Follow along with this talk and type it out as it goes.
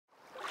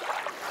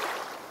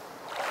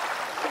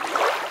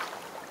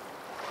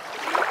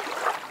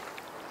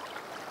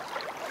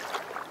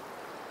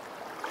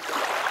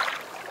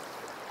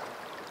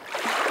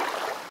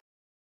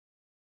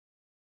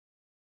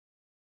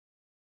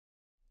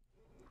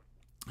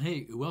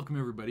Hey, welcome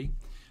everybody.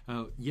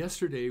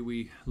 Yesterday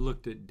we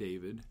looked at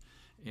David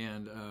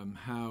and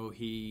how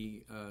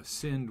he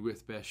sinned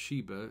with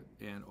Bathsheba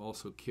and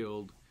also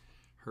killed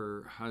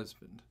her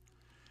husband.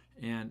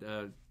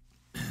 And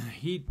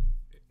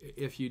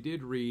if you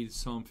did read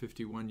Psalm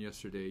 51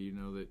 yesterday, you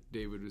know that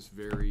David was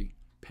very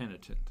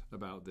penitent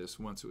about this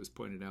once it was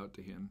pointed out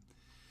to him.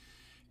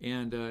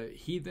 And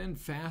he then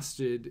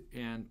fasted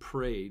and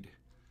prayed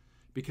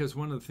because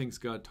one of the things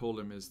God told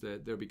him is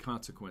that there'll be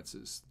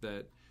consequences,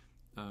 that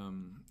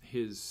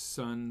his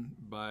son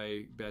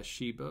by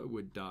Bathsheba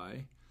would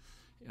die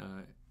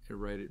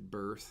right at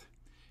birth,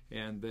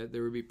 and that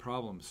there would be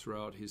problems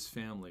throughout his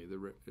family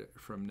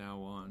from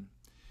now on.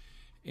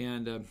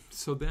 And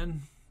so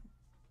then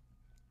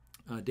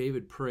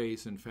David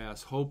prays and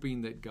fasts,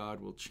 hoping that God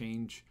will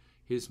change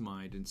his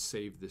mind and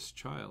save this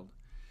child.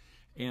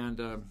 And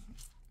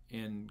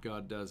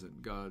God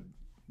doesn't.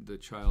 The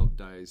child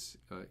dies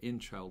in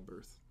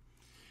childbirth.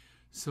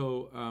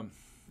 So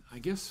I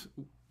guess,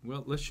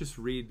 well, let's just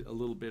read a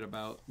little bit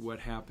about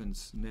what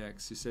happens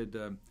next. He said,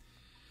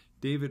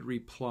 David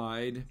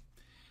replied,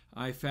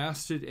 I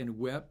fasted and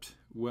wept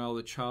while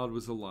the child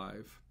was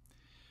alive.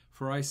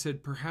 For I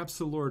said, perhaps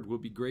the Lord will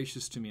be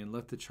gracious to me and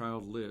let the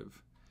child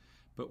live.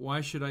 But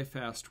why should I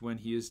fast when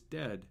he is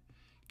dead?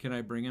 Can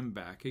I bring him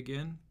back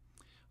again?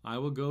 I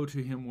will go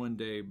to him one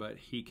day, but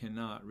he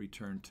cannot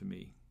return to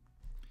me.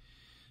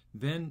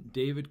 Then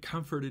David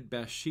comforted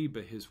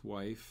Bathsheba, his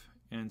wife,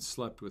 and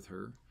slept with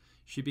her.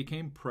 She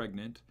became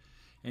pregnant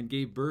and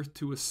gave birth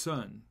to a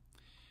son,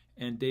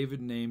 and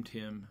David named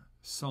him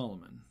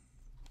Solomon.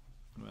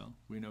 Well,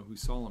 we know who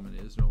Solomon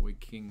is, don't we?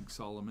 King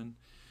Solomon,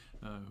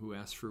 who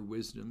asked for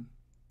wisdom.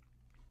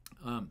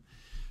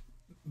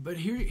 But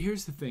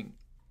here's the thing.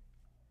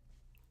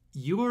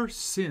 Your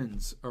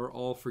sins are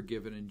all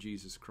forgiven in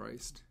Jesus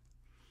Christ,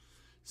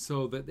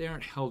 so that they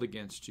aren't held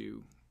against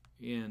you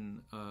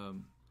in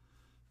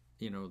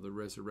the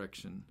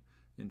resurrection.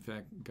 In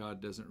fact,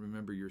 God doesn't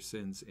remember your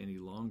sins any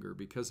longer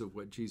because of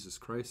what Jesus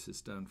Christ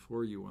has done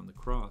for you on the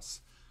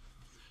cross.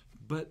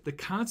 But the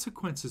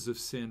consequences of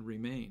sin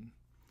remain.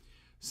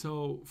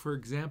 So, for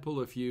example,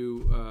 if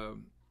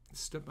you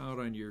step out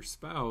on your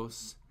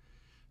spouse,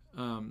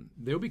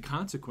 there'll be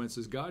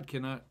consequences. God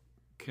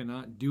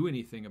cannot do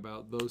anything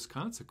about those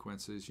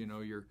consequences. You know,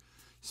 your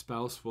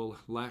spouse will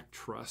lack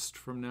trust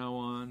from now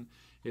on.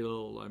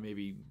 It'll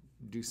maybe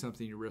do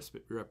something to your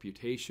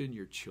reputation.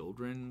 Your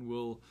children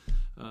will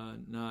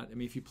not. I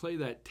mean, if you play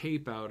that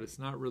tape out, it's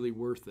not really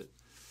worth it.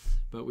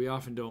 But we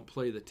often don't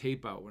play the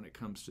tape out when it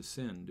comes to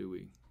sin, do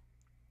we?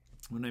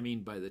 What I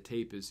mean by the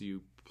tape is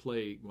you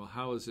play, well,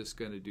 how is this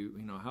going to do,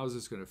 how is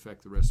this going to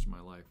affect the rest of my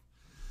life?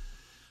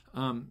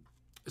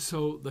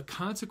 So the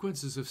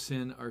consequences of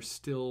sin are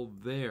still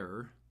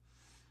there,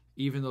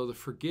 even though the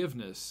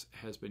forgiveness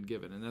has been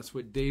given. And that's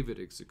what David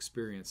is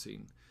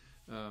experiencing.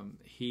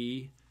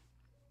 He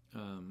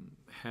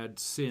had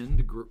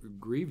sinned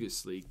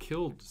grievously,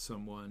 killed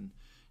someone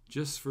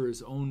just for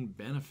his own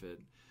benefit,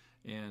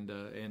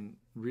 and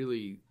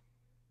really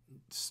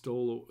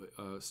stole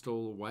a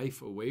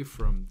wife away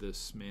from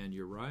this man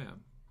Uriah.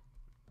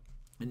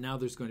 And now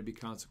there's going to be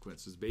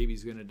consequences.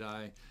 Baby's going to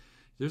die.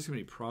 There's going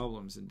to be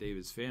problems in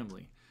David's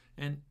family.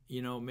 And,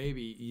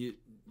 maybe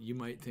you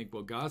might think,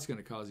 well, God's going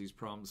to cause these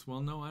problems.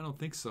 Well, no, I don't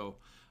think so.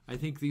 I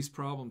think these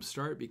problems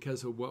start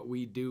because of what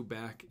we do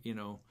back,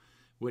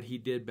 what he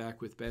did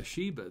back with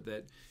Bathsheba,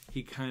 that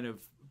he kind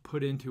of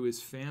put into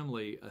his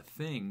family a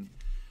thing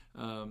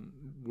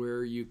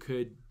where you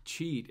could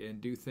cheat and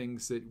do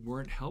things that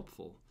weren't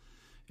helpful.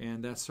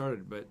 And that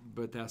started,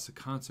 but that's a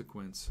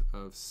consequence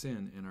of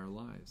sin in our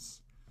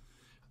lives.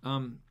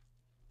 But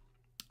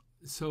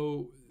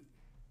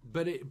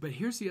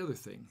here's the other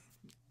thing.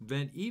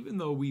 Then even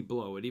though we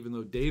blow it, even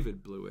though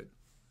David blew it,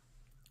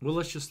 well,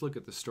 let's just look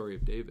at the story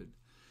of David.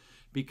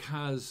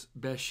 Because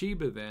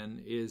Bathsheba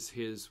then is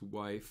his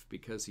wife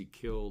because he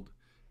killed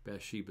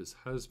Bathsheba's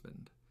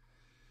husband.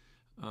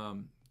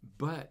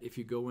 But if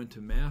you go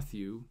into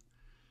Matthew,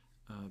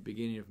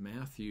 beginning of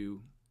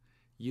Matthew,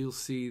 you'll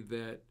see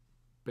that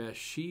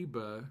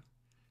Bathsheba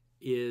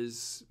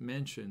is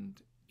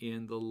mentioned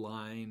in the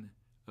line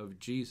of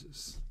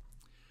Jesus.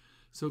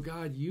 So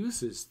God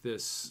uses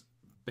this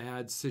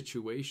bad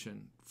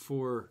situation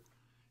for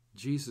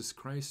Jesus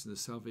Christ and the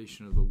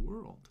salvation of the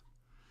world.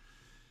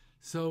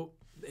 So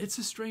it's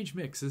a strange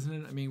mix, isn't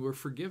it? I mean, we're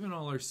forgiven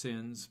all our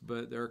sins,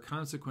 but there are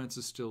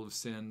consequences still of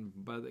sin.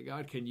 But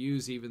God can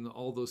use even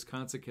all those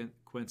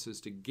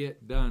consequences to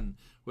get done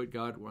what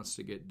God wants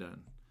to get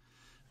done.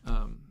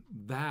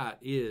 That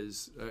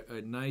is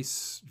a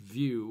nice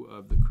view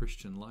of the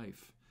Christian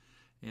life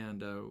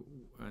and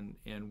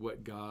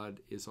what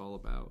God is all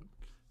about.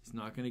 He's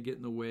not going to get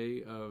in the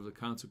way of the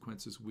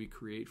consequences we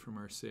create from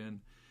our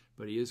sin,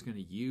 but he is going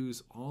to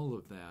use all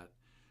of that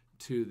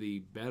to the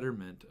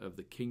betterment of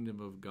the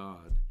kingdom of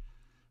God.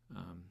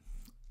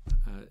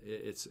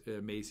 It's an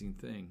amazing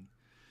thing.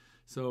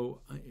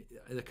 So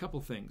a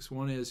couple things.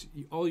 One is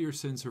all your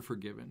sins are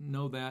forgiven.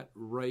 Know that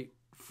right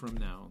from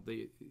now.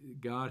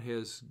 God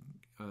has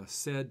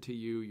said to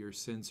you, your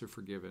sins are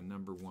forgiven,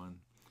 number one.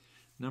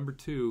 Number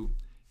two,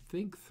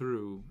 think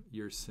through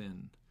your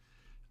sin.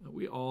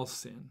 We all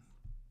sin,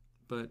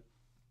 but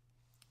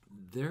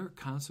there are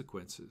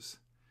consequences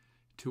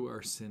to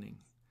our sinning.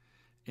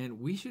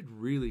 And we should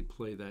really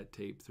play that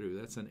tape through.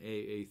 That's an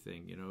AA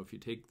thing. You know, if you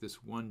take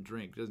this one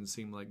drink, it doesn't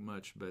seem like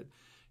much, but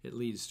it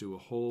leads to a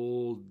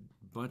whole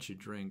bunch of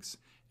drinks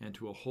and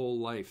to a whole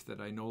life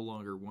that I no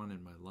longer want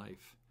in my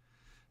life.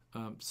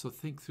 So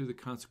think through the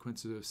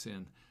consequences of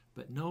sin.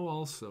 But know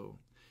also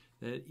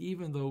that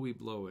even though we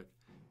blow it,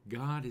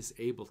 God is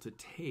able to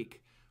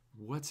take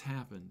what's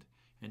happened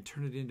and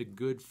turn it into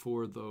good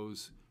for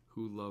those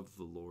who love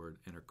the Lord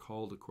and are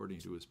called according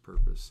to his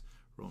purpose.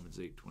 Romans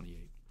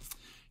 8:28.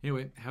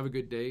 Anyway, have a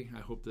good day. I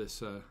hope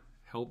this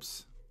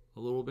helps a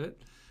little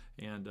bit,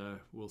 and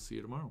we'll see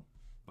you tomorrow.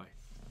 Bye.